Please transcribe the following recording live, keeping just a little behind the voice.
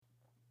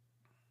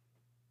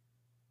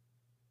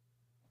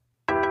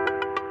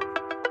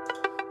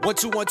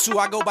1212,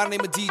 I go by the name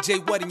of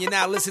DJ What, and you're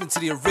now listening to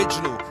the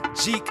original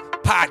Jeek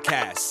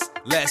Podcast.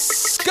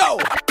 Let's go!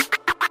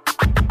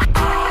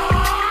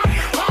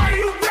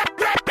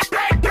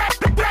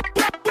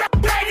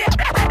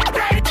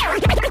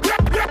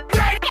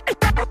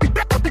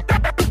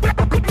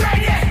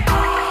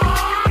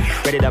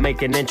 Ready to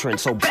make an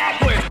entrance, so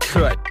backward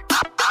cut.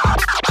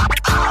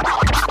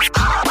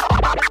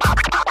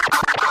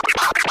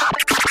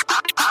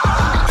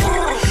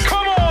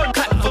 Come on,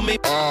 cut for me.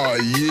 Oh,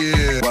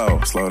 yeah. Whoa,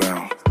 slow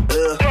down.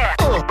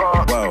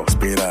 Whoa,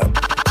 speed up.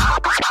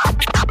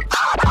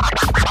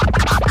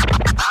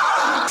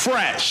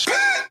 Fresh.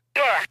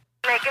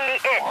 Making me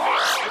itch.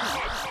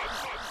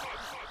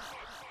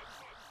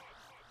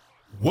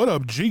 What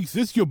up, Jeeks?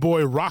 It's your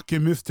boy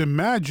Rockin' Mr.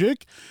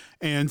 Magic,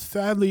 and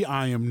sadly,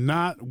 I am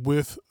not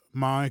with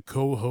my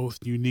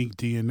co-host Unique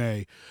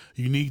DNA.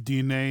 Unique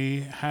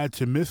DNA had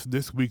to miss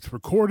this week's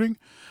recording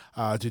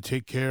to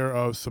take care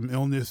of some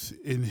illness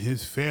in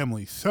his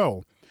family.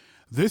 So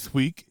this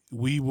week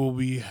we will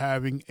be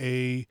having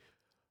a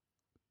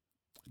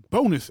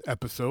bonus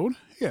episode.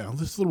 Yeah,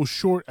 this little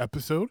short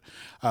episode.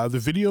 The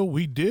video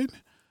we did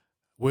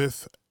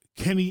with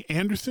Kenny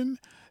Anderson,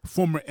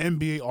 former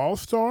NBA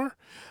All-Star.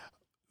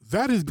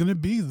 That is going to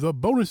be the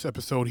bonus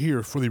episode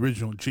here for the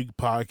original Jeek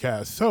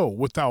Podcast. So,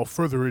 without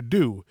further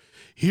ado,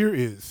 here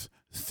is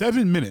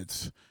 7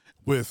 minutes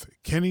with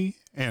Kenny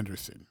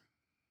Anderson.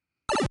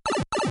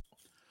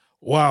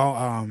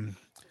 Well,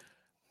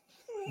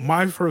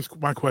 my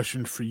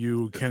question for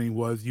you, Kenny,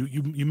 was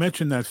you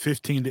mentioned that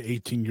 15 to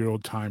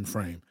 18-year-old time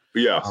frame.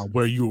 Yeah.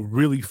 Where you were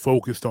really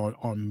focused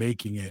on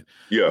making it.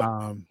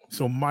 Yeah.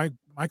 So my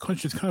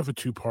question is kind of a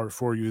two-part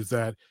for you, is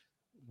that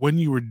when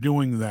you were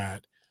doing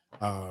that,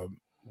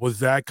 was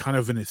that kind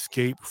of an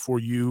escape for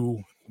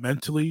you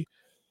mentally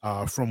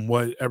from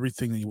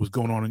everything that was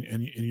going on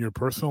in your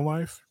personal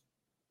life?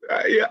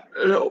 Yeah,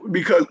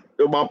 because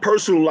my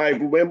personal life,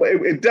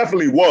 it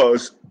definitely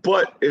was,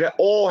 but it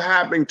all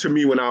happened to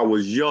me when I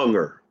was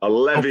younger,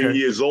 11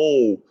 years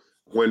old,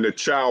 when the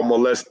child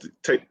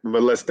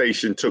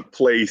molestation took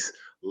place.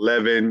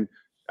 11,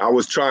 I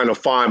was trying to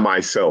find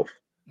myself,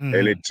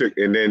 and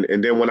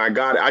then when I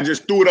got it, I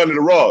just threw it under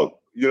the rug.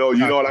 You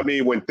know what I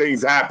mean? When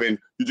things happen,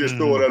 you just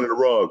throw it under the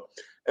rug.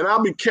 And I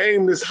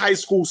became this high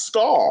school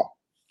star.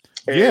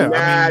 And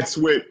that's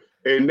when,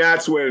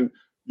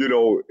 you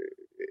know,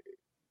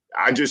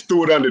 I just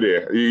threw it under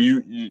there.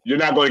 You're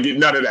not going to get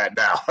none of that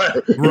now.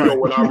 You know,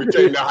 when I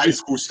became the high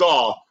school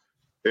star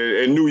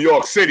in New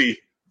York City,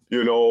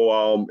 you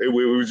know, it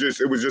was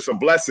just a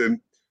blessing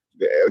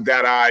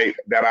that I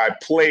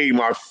played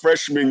my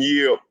freshman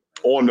year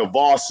on the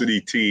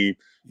varsity team.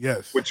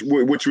 Yes, which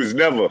was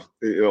never,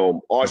 you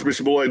know,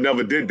 Archbishop Lloyd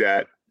never did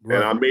that,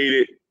 and I made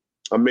it.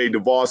 I made the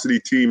varsity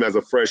team as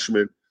a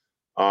freshman.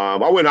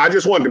 I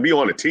just wanted to be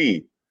on the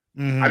team.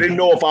 I didn't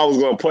know if I was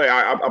going to play.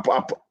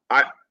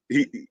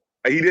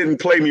 He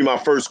didn't play me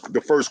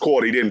the first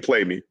quarter. He didn't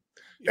play me.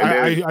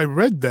 I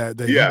read that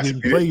he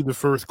didn't play the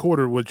first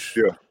quarter,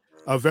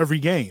 of every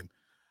game.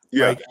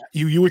 Yeah, like,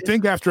 you would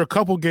think after a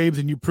couple games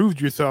and you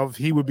proved yourself,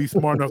 he would be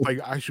smart enough.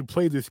 Like, I should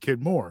play this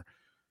kid more.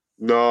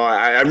 No,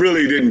 I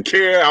really didn't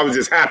care. I was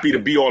just happy to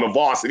be on a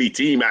varsity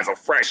team as a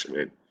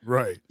freshman.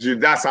 Right.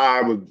 That's how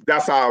I was.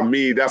 That's how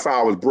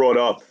I was brought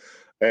up,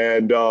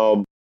 and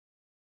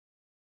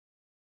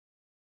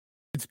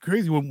it's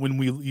crazy when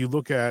you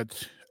look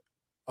at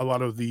a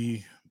lot of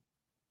the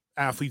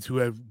athletes who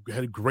have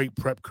had great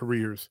prep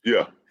careers.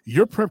 Yeah.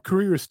 Your prep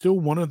career is still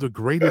one of the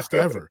greatest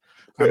ever.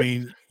 I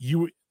mean,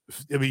 you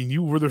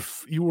were a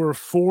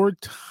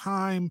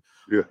 4-time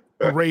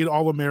parade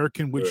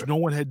All-American, which no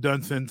one had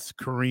done since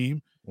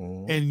Kareem.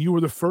 And you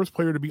were the first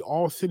player to be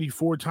All-City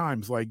 4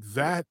 times. Like,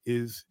 that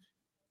is,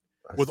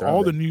 with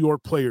all the New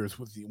York players,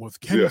 with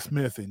Kenny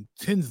Smith and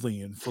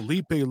Tinsley and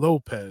Felipe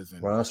Lopez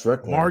and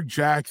Mark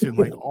Jackson,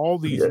 like all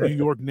these New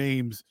York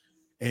names,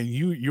 and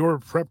your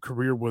prep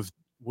career was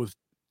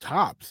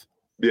tops.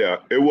 Yeah,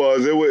 it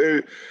was.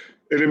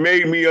 It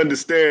made me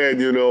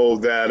understand, you know,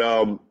 that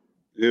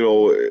you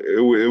know,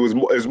 it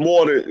was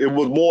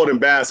more than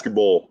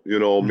basketball. You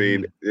know what I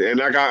mean? And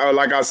like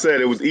I said,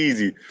 it was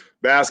easy.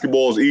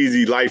 Basketball is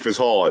easy. Life is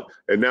hard.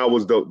 And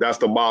that's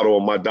the motto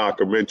of my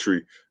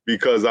documentary,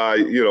 because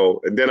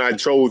and then I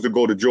chose to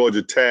go to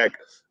Georgia Tech,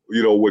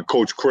 you know, with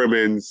Coach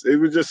Crimmins. It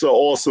was just an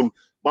awesome,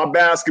 my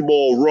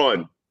basketball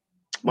run,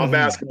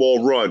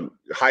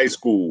 high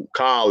school,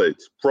 college,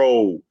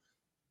 pro.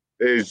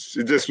 It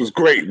just was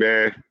great,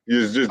 man.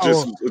 It's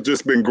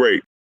just been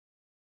great.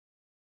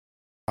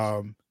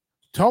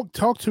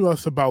 Talk to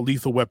us about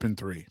Lethal Weapon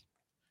 3,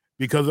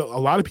 because a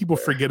lot of people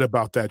forget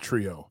about that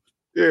trio.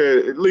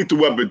 Yeah, Lethal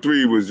Weapon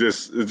 3 was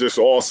just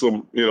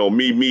awesome. You know,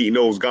 me meeting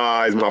those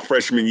guys my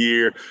freshman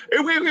year.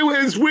 It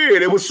was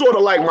weird. It was sort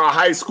of like my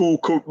high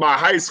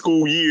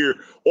school year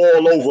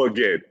all over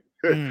again.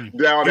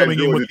 Down at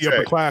Georgia with the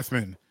Tech.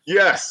 upperclassmen.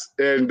 Yes,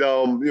 and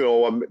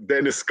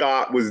Dennis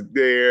Scott was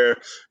there.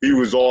 He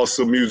was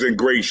awesome. He was in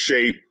great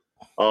shape.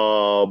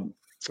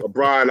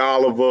 Brian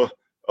Oliver,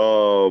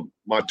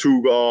 my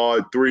 2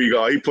 guard, 3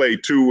 guard. He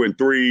played 2 and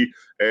 3,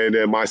 and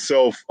then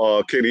myself,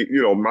 Kenny,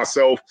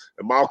 myself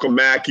and Malcolm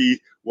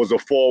Mackey was a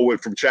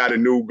forward from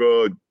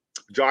Chattanooga.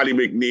 Johnny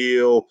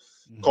McNeil,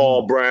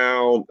 Carl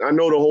Brown. I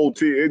know the whole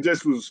team. It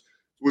just was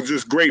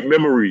just great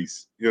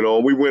memories.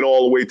 We went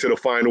all the way to the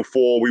Final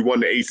Four. We won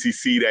the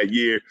ACC that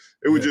year.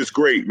 It was just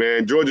great,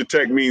 man. Georgia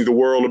Tech means the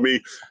world to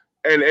me.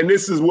 And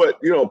this is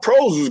what,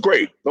 pros is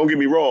great. Don't get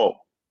me wrong.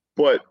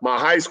 But my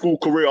high school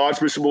career,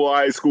 Archbishop Moore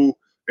High School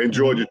and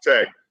Georgia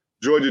Tech.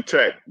 Georgia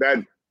Tech,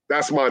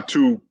 that's my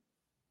two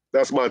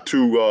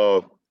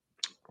memorable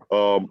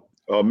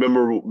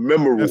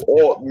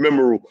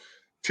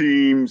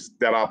teams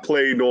that I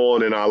played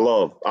on and I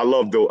love. I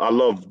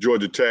love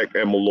Georgia Tech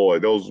and Malloy.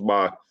 Those are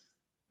my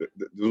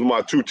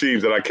 2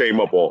 teams that I came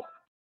up on.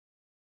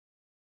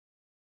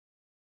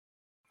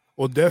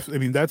 Well, definitely. I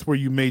mean, that's where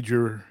you made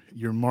your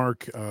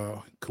mark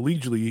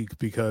collegially,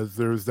 because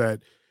there's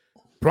that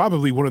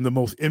probably one of the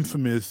most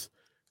infamous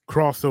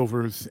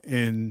crossovers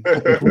in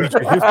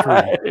collegiate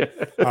history.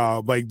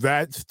 Like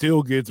that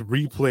still gets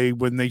replayed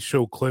when they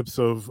show clips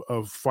of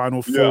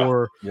Final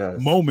Four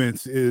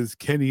moments. Is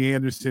Kenny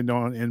Anderson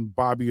and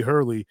Bobby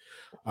Hurley.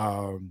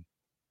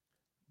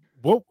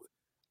 What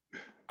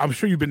I'm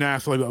sure you've been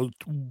asked, like,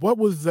 what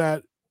was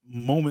that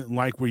moment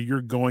like where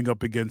you're going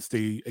up against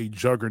a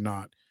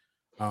juggernaut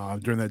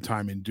during that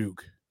time in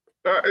Duke?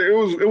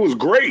 It was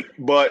great,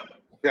 but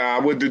I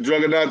went to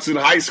juggernauts in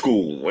high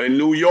school in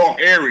New York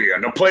area,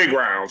 the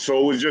playground.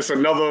 So it was just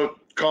another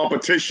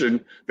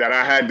competition that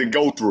I had to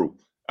go through.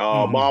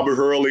 Bobby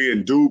Hurley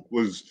and Duke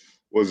was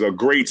a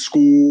great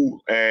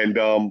school, and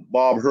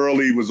Bob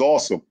Hurley was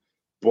awesome.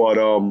 But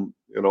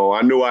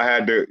I knew I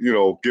had to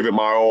give it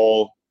my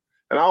all,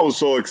 and I was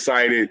so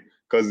excited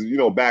because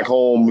back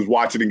home was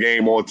watching the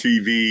game on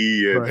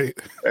TV, and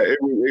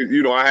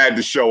I had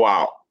to show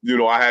out.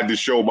 I had to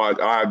show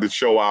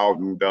out,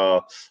 and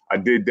I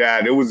did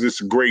that. It was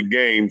just great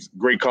games,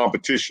 great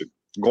competition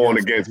going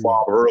against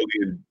Bob Hurley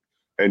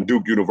and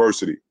Duke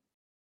University.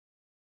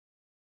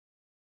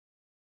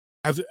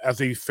 As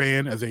a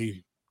fan, as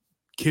a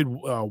kid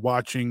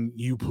watching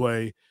you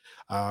play,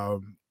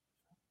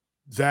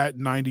 that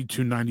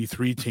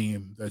 92-93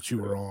 team that you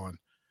were on,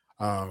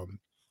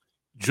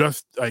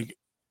 just like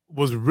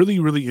was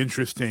really, really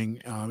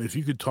interesting. If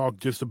you could talk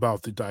just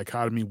about the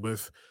dichotomy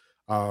with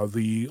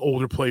the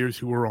older players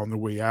who were on their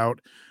way out,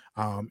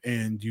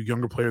 and you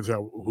younger players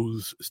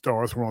whose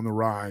stars were on the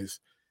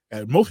rise.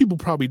 And most people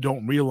probably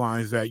don't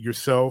realize that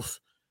yourself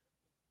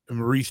and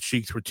Maurice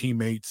Cheeks were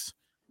teammates.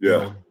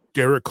 Yeah.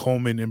 Derek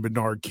Coleman and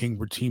Bernard King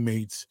were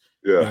teammates.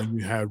 Yeah.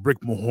 You had Rick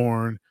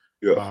Mahorn,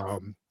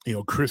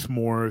 Chris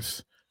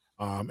Morris,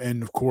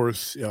 and of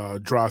course,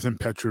 Drazen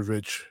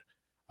Petrovic,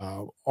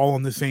 all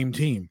on the same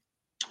team.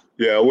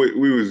 Yeah,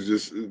 we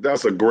was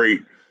that's a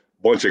great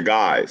bunch of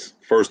guys.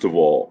 First of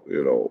all,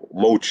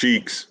 Mo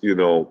Cheeks, he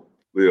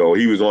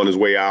was on his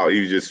way out.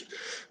 He was just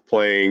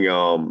playing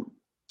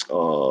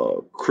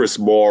Chris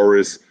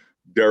Morris,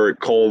 Derek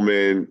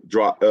Coleman.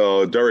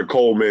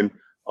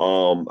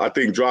 I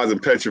think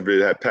Drazen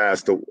Petrovic had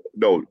passed.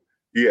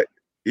 He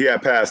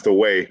had passed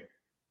away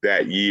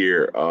that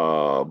year.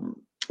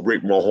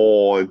 Rick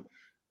Mahorn.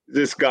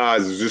 This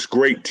guys is just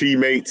great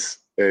teammates,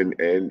 and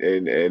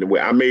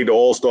I made the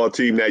All-Star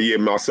team that year,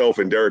 myself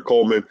and Derek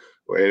Coleman.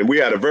 And we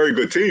had a very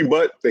good team,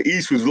 but the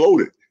East was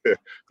loaded.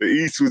 The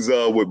East was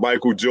with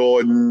Michael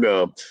Jordan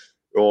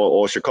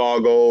on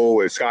Chicago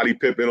and Scottie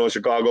Pippen on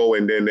Chicago,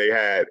 and then they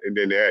had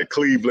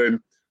Cleveland,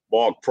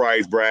 Mark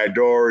Price, Brad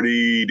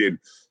Daugherty, then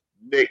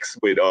Knicks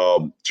with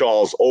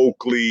Charles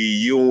Oakley,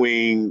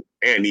 Ewing,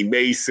 Andy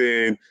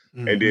Mason,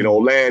 and then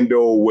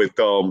Orlando with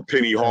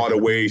Penny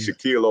Hardaway,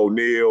 Shaquille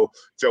O'Neal.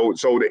 So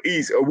the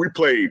East, we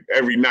played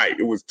every night.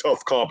 It was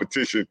tough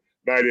competition,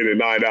 night in and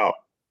night out.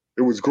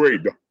 It was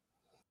great, though.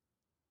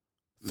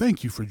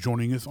 Thank you for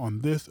joining us on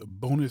this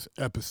bonus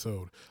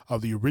episode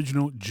of the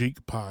original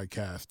Jeek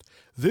podcast.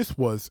 This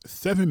was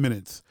 7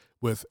 minutes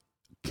with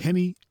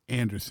Kenny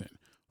Anderson,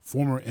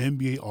 former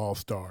NBA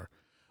All-Star.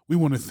 We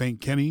want to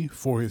thank Kenny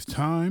for his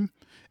time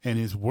and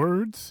his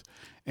words,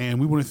 and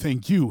we want to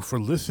thank you for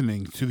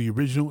listening to the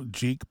original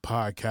Jeek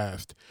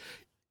podcast.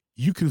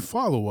 You can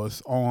follow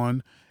us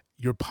on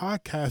your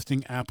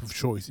podcasting app of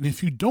choice, and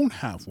if you don't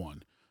have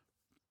one,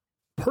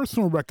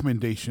 personal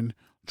recommendation,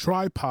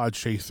 try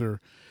Podchaser.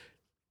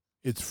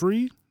 It's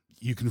free.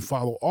 You can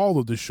follow all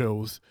of the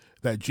shows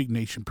that Jeek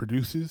Nation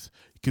produces.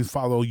 You can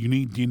follow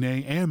Unique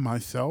DNA and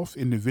myself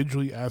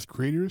individually as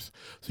creators,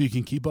 so you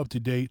can keep up to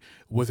date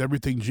with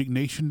everything Jeek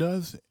Nation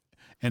does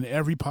and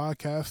every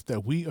podcast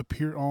that we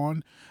appear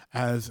on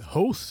as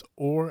hosts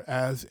or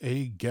as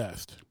a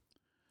guest.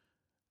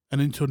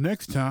 And until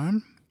next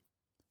time,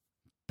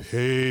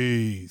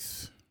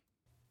 peace.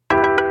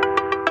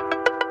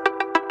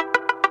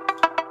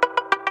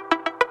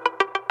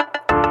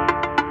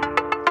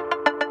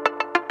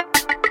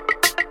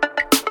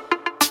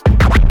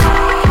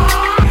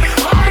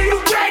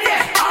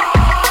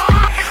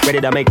 Ready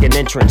to make an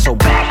entrance, so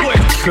backward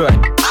cut.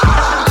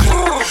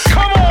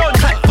 Come on,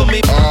 cut for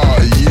me.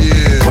 Oh,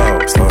 yeah. Whoa,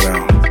 slow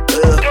down.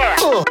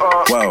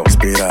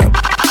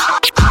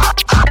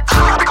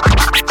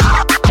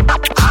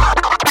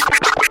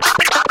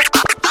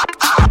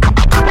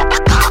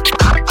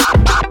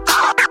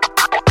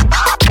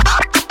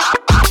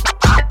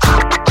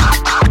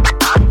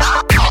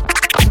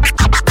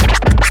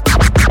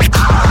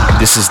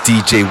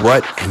 DJ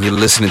What, and you're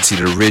listening to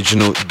the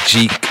original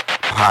Geek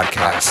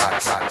Podcast.